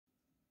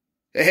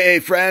Hey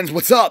friends,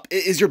 what's up?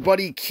 It is your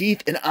buddy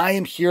Keith, and I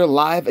am here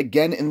live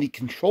again in the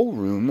control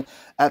room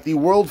at the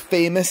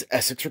world-famous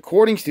Essex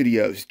Recording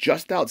Studios,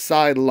 just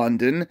outside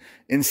London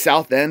in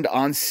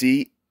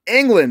Southend-on-Sea,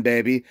 England,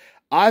 baby.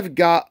 I've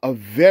got a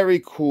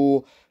very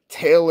cool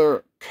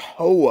Taylor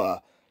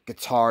Koa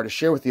guitar to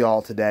share with you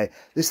all today.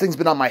 This thing's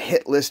been on my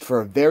hit list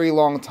for a very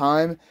long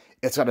time.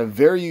 It's got a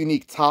very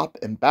unique top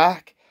and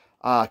back.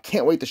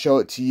 Can't wait to show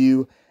it to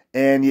you.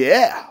 And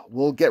yeah,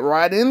 we'll get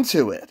right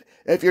into it.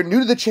 If you're new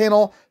to the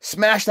channel,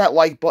 smash that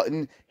like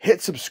button,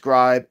 hit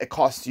subscribe. It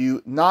costs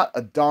you not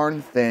a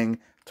darn thing,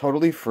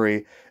 totally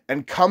free.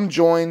 And come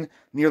join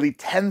nearly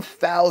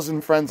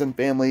 10,000 friends and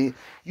family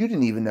you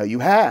didn't even know you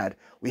had.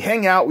 We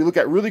hang out, we look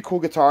at really cool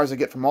guitars I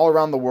get from all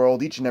around the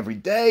world each and every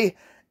day,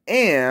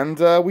 and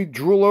we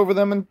drool over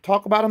them and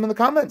talk about them in the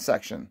comment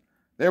section.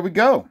 There we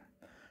go.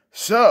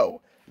 So,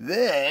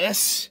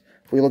 this,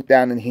 if we look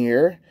down in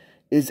here,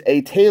 is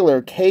a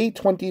Taylor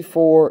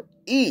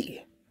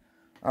K24e.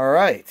 All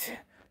right,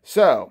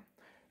 so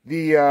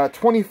the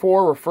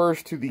 24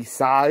 refers to the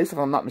size, if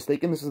I'm not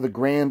mistaken. This is the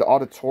Grand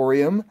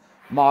Auditorium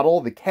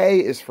model. The K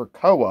is for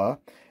Koa,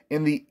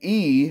 and the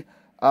E,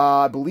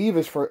 I believe,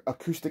 is for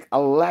acoustic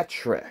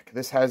electric.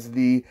 This has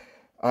the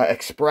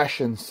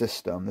expression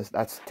system.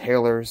 That's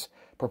Taylor's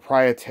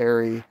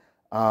proprietary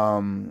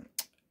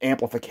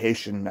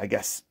amplification, I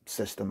guess,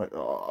 system,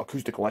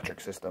 acoustic electric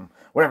system,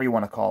 whatever you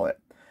want to call it.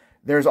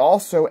 There's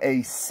also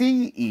a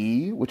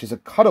CE, which is a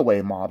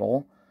cutaway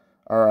model.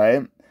 All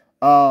right.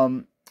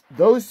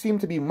 Those seem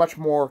to be much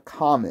more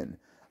common.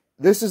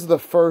 This is the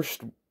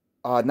first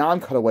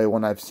non-cutaway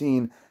one I've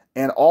seen,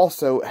 and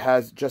also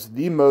has just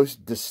the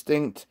most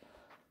distinct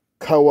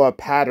Koa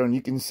pattern.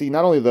 You can see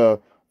not only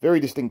the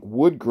very distinct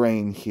wood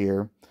grain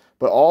here,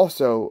 but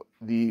also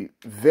the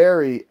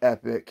very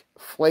epic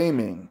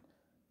flaming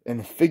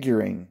and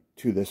figuring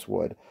to this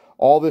wood.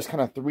 All this kind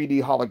of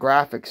 3D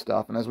holographic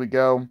stuff. And as we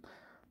go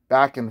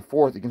back and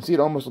forth, you can see it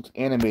almost looks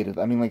animated.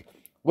 I mean, like,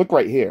 look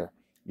right here.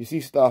 You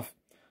see stuff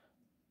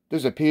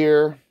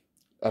disappear,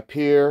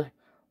 appear.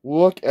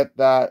 Look at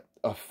that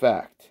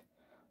effect.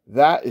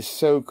 That is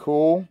so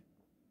cool.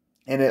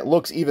 And it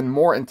looks even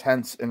more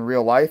intense in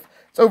real life.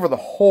 It's over the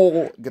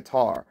whole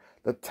guitar.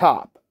 The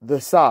top,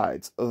 the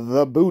sides,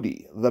 the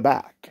booty, the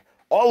back.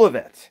 All of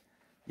it.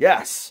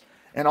 Yes.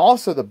 And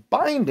also the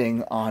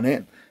binding on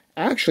it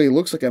actually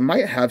looks like it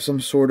might have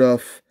some sort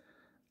of,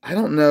 I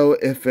don't know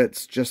if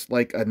it's just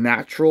like a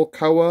natural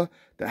Koa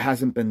that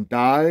hasn't been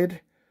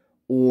dyed,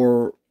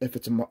 or if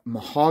it's a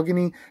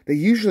mahogany. They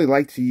usually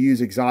like to use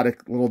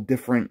exotic little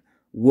different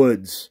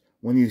woods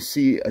when you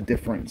see a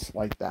difference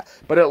like that.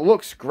 But it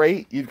looks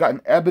great. You've got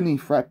an ebony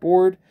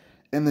fretboard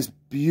and this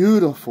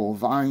beautiful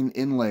vine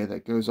inlay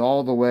that goes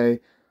all the way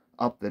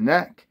up the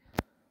neck.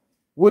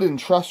 Wooden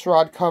truss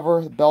rod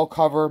cover, bell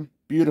cover,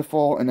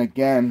 beautiful. And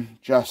again,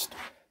 just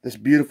this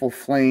beautiful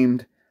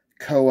flamed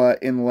Koa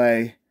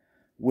inlay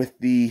with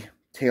the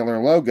Taylor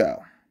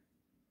logo.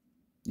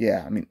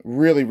 Yeah, I mean,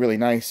 really, really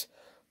nice.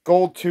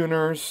 Gold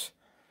tuners,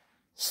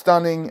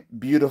 stunning,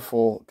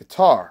 beautiful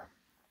guitar.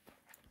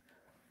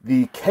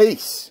 The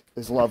case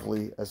is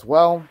lovely as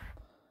well.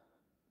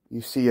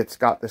 You see it's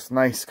got this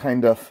nice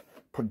kind of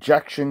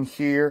projection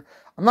here.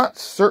 I'm not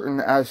certain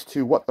as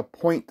to what the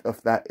point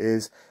of that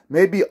is.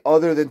 Maybe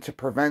other than to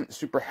prevent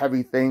super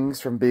heavy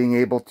things from being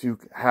able to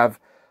have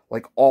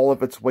like all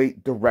of its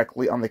weight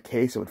directly on the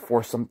case. It would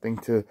force something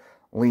to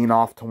lean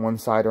off to one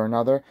side or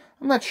another.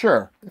 I'm not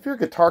sure. If you're a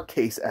guitar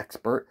case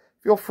expert,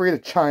 feel free to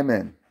chime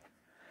in.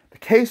 The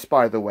case,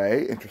 by the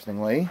way,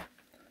 interestingly,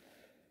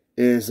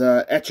 is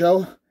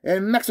hecho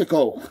in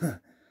Mexico.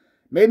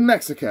 Made in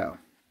Mexico.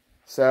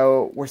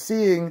 So we're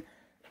seeing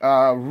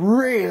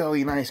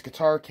really nice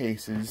guitar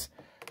cases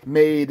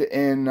made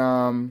in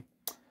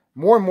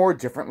more and more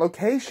different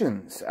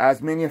locations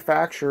as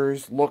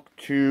manufacturers look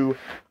to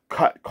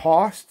cut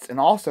costs and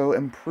also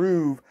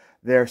improve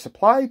their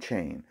supply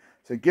chain.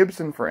 So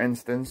Gibson, for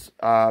instance,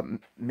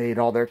 made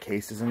all their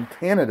cases in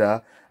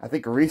Canada. I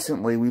think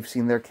recently we've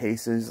seen their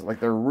cases, like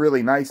their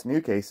really nice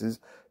new cases,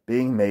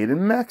 being made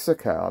in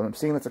Mexico. I'm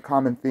seeing that's a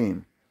common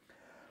theme.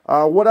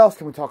 What else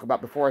can we talk about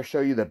before I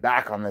show you the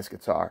back on this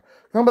guitar?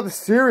 Talk about the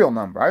serial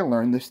number. I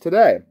learned this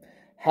today.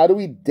 How do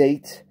we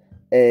date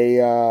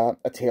a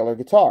Taylor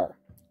guitar?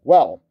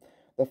 Well,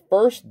 the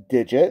first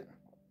digit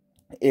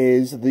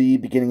is the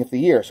beginning of the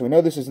year. So we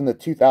know this is in the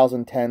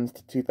 2010s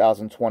to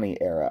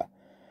 2020 era.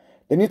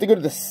 Then you have to go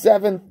to the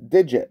 7th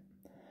digit,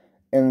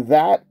 and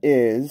that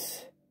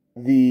is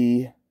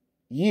the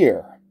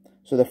year.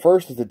 So the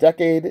first is the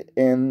decade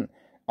on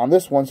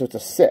this one, so it's a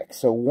 6.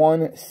 So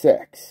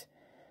 1-6.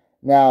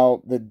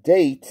 Now, the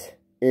date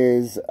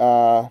is, if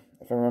I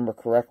remember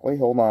correctly,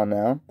 hold on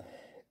now,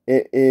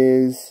 it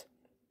is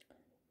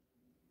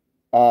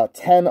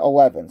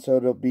 10-11. So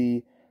it'll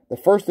be, the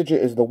first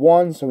digit is the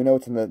 1, so we know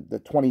it's in the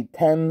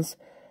 2010s.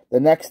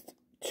 The next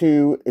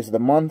 2 is the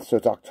month, so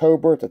it's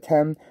October, it's a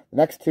 10. The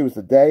next 2 is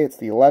the day, it's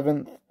the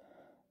 11th.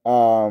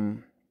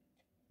 Am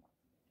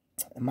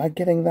I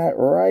getting that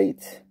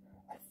right?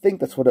 I think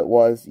that's what it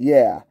was,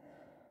 yeah.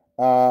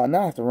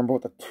 Now I have to remember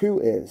what the 2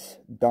 is.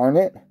 Darn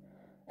it.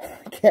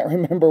 I can't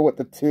remember what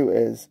the 2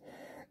 is.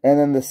 And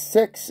then the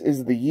 6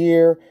 is the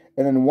year,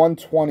 and then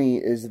 120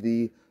 is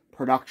the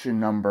production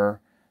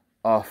number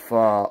of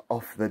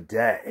the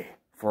day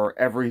for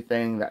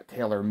everything that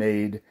Taylor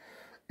made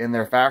in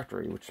their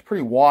factory, which is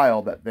pretty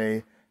wild that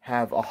they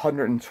have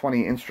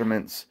 120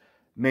 instruments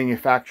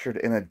manufactured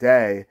in a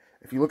day.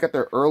 If you look at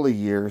their early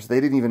years, they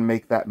didn't even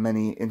make that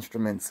many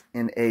instruments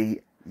in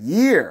a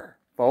year,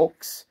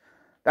 folks.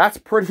 That's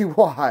pretty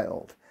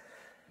wild.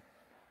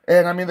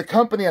 And, I mean, the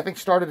company, I think,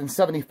 started in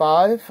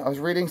 75. I was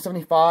reading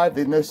 75.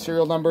 They had no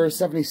serial numbers.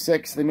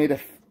 76, they made a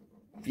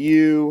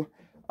few.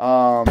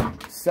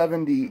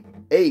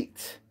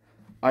 78,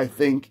 I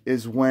think,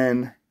 is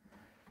when,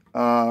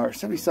 or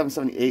 77,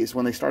 78 is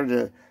when they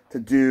started to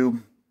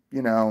do,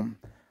 you know,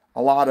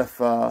 a lot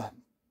of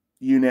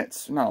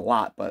units. Not a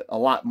lot, but a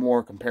lot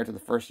more compared to the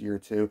first year or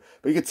two.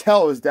 But you could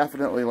tell it was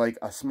definitely like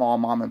a small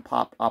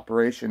mom-and-pop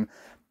operation.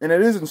 And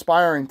it is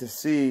inspiring to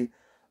see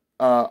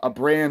a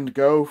brand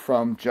go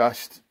from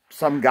just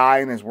some guy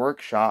in his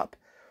workshop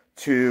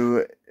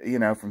to, you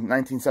know, from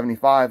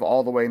 1975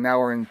 all the way now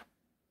we're in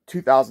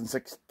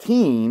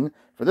 2016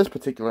 for this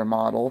particular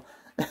model,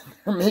 and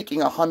they're making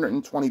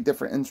 120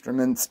 different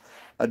instruments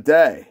a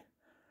day.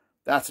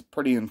 That's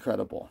pretty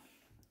incredible.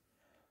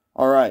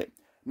 All right,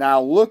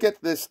 now look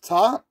at this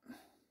top.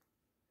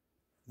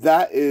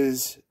 That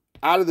is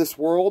out of this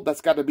world. That's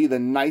got to be the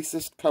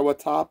nicest Koa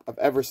top I've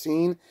ever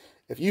seen.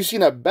 If you've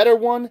seen a better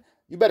one,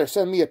 you better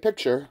send me a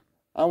picture.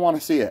 I want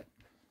to see it.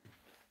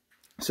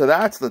 So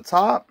that's the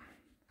top.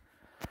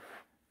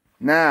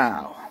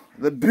 Now,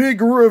 the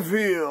big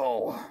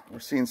reveal. We're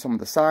seeing some of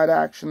the side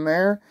action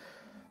there.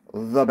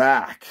 The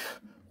back.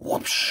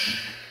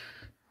 Whoopsh.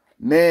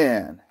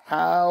 Man,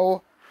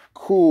 how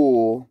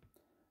cool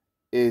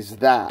is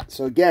that?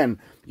 So again,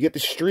 you get the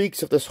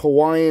streaks of this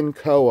Hawaiian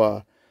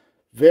Koa.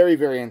 Very,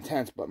 very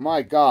intense. But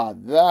my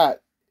God,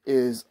 that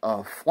is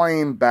a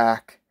flame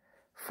back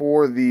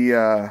for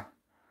the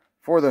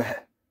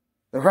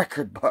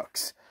record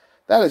books.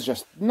 That is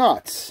just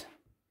nuts.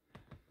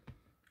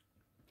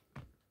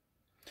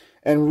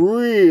 And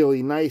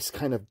really nice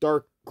kind of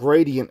dark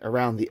gradient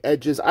around the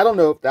edges. I don't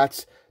know if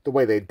that's the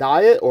way they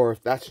dye it or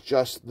if that's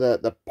just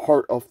the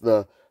part of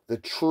the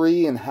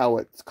tree and how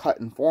it's cut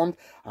and formed.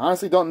 I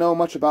honestly don't know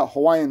much about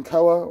Hawaiian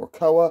Koa or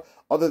Koa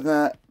other than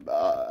that,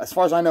 as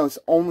far as I know, it's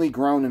only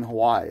grown in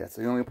Hawaii. That's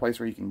the only place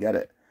where you can get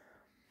it.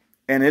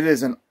 And it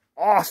is an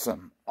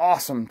awesome,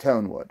 awesome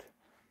tone wood.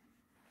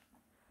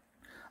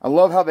 I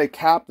love how they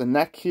cap the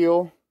neck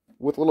heel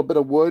with a little bit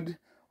of wood.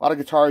 A lot of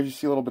guitars, you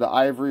see a little bit of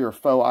ivory or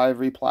faux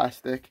ivory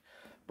plastic.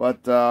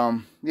 But,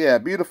 yeah,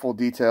 beautiful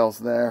details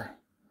there.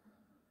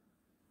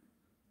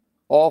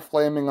 All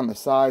flaming on the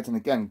sides. And,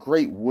 again,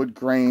 great wood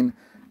grain.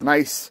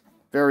 Nice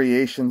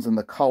variations in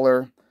the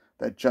color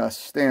that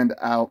just stand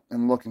out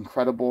and look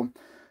incredible.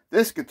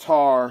 This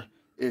guitar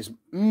is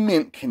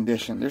mint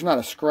condition. There's not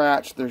a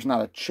scratch. There's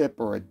not a chip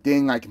or a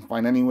ding I can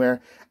find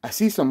anywhere. I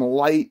see some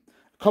light,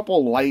 a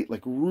couple light,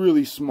 like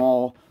really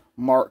small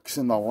marks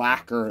in the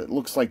lacquer. It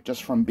looks like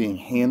just from being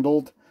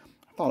handled.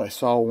 I thought I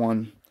saw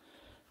one.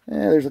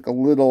 There's like a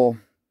little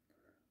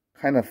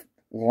kind of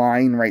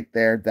line right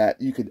there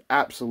that you could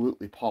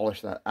absolutely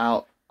polish that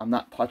out. I'm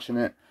not touching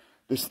it.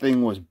 This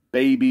thing was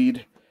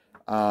babied.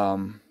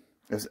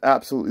 It's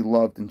absolutely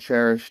loved and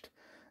cherished.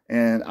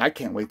 And I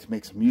can't wait to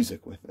make some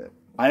music with it.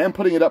 I am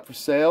putting it up for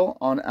sale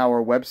on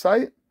our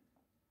website,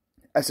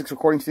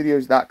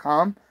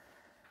 EssexRecordingStudios.com.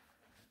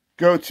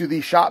 Go to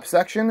the shop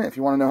section if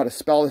you want to know how to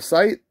spell the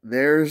site.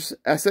 There's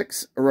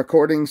Essex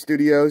Recording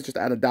Studios. Just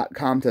add a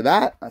 .com to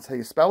that. That's how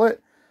you spell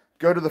it.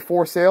 Go to the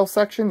for sale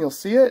section. You'll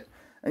see it.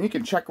 And you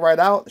can check right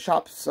out. The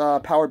shop's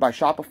powered by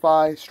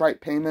Shopify,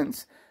 Stripe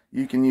payments.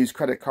 You can use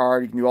credit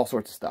card. You can do all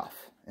sorts of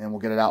stuff. And we'll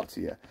get it out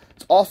to you.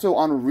 It's also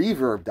on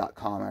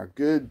Reverb.com. Our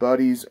good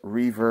buddies,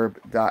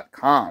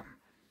 Reverb.com.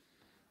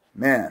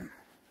 Man.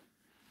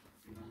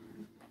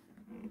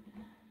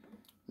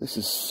 This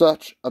is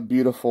such a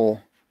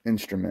beautiful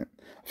instrument.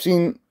 I've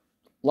seen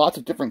lots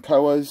of different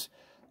Koas.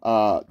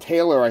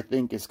 Taylor, I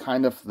think, is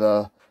kind of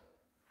the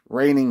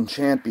reigning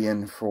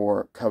champion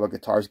for Koa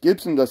guitars.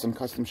 Gibson does some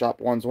custom shop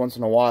ones once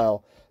in a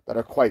while that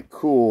are quite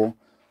cool.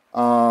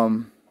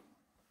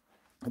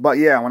 But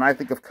yeah, when I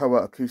think of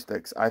Koa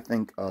acoustics, I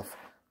think of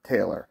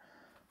Taylor.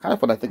 Kind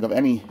of what I think of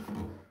any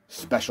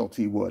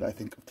specialty wood, I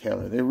think of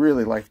Taylor. They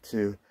really like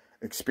to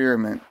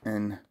experiment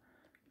and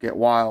get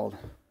wild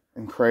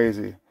and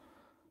crazy.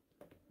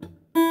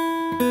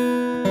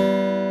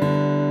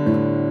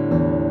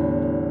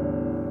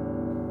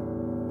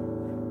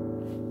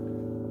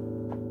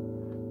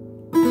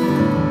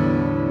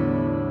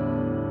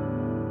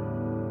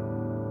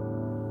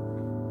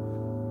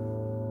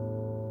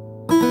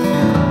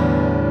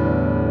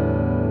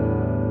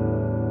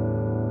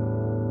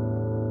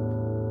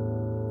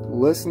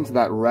 Listen to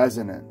that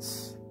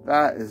resonance.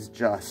 That is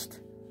just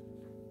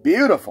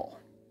beautiful.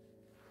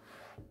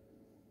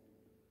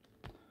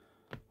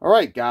 All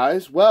right,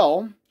 guys.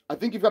 Well, I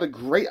think you've got a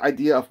great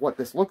idea of what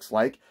this looks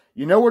like.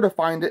 You know where to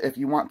find it if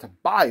you want to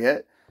buy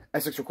it.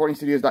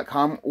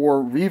 EssexRecordingStudios.com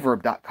or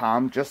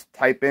Reverb.com. Just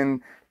type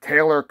in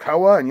Taylor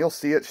Koa and you'll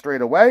see it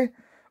straight away.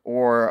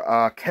 Or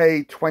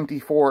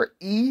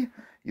K24e,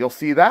 you'll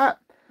see that.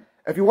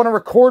 If you want to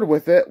record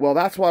with it, well,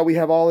 that's why we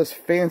have all this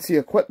fancy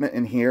equipment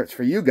in here. It's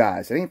for you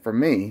guys. It ain't for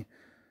me.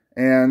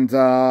 And,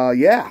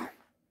 yeah,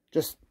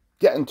 just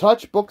get in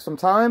touch, book some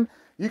time.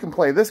 You can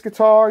play this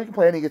guitar. You can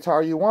play any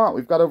guitar you want.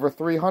 We've got over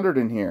 300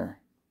 in here.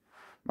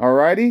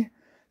 Alrighty?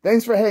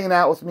 Thanks for hanging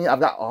out with me.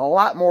 I've got a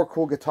lot more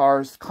cool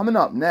guitars coming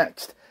up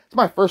next. It's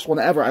my first one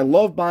ever. I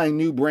love buying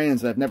new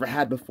brands that I've never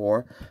had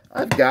before.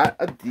 I've got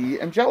a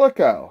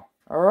D'Angelico.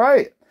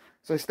 Alright?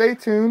 So stay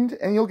tuned,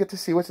 and you'll get to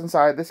see what's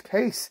inside this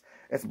case.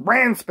 It's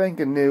brand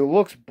spanking new.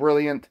 Looks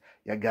brilliant.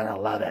 You're gonna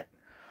love it.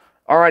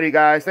 Alrighty,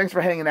 guys. Thanks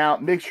for hanging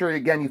out. Make sure,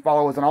 again, you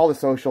follow us on all the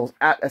socials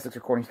at Essex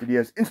Recording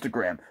Studios.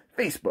 Instagram,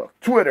 Facebook,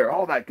 Twitter,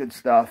 all that good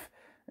stuff.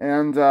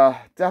 And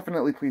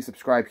definitely please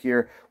subscribe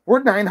here.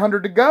 We're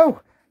 900 to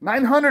go.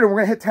 900, and we're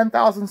going to hit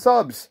 10,000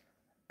 subs.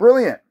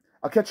 Brilliant.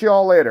 I'll catch you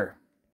all later.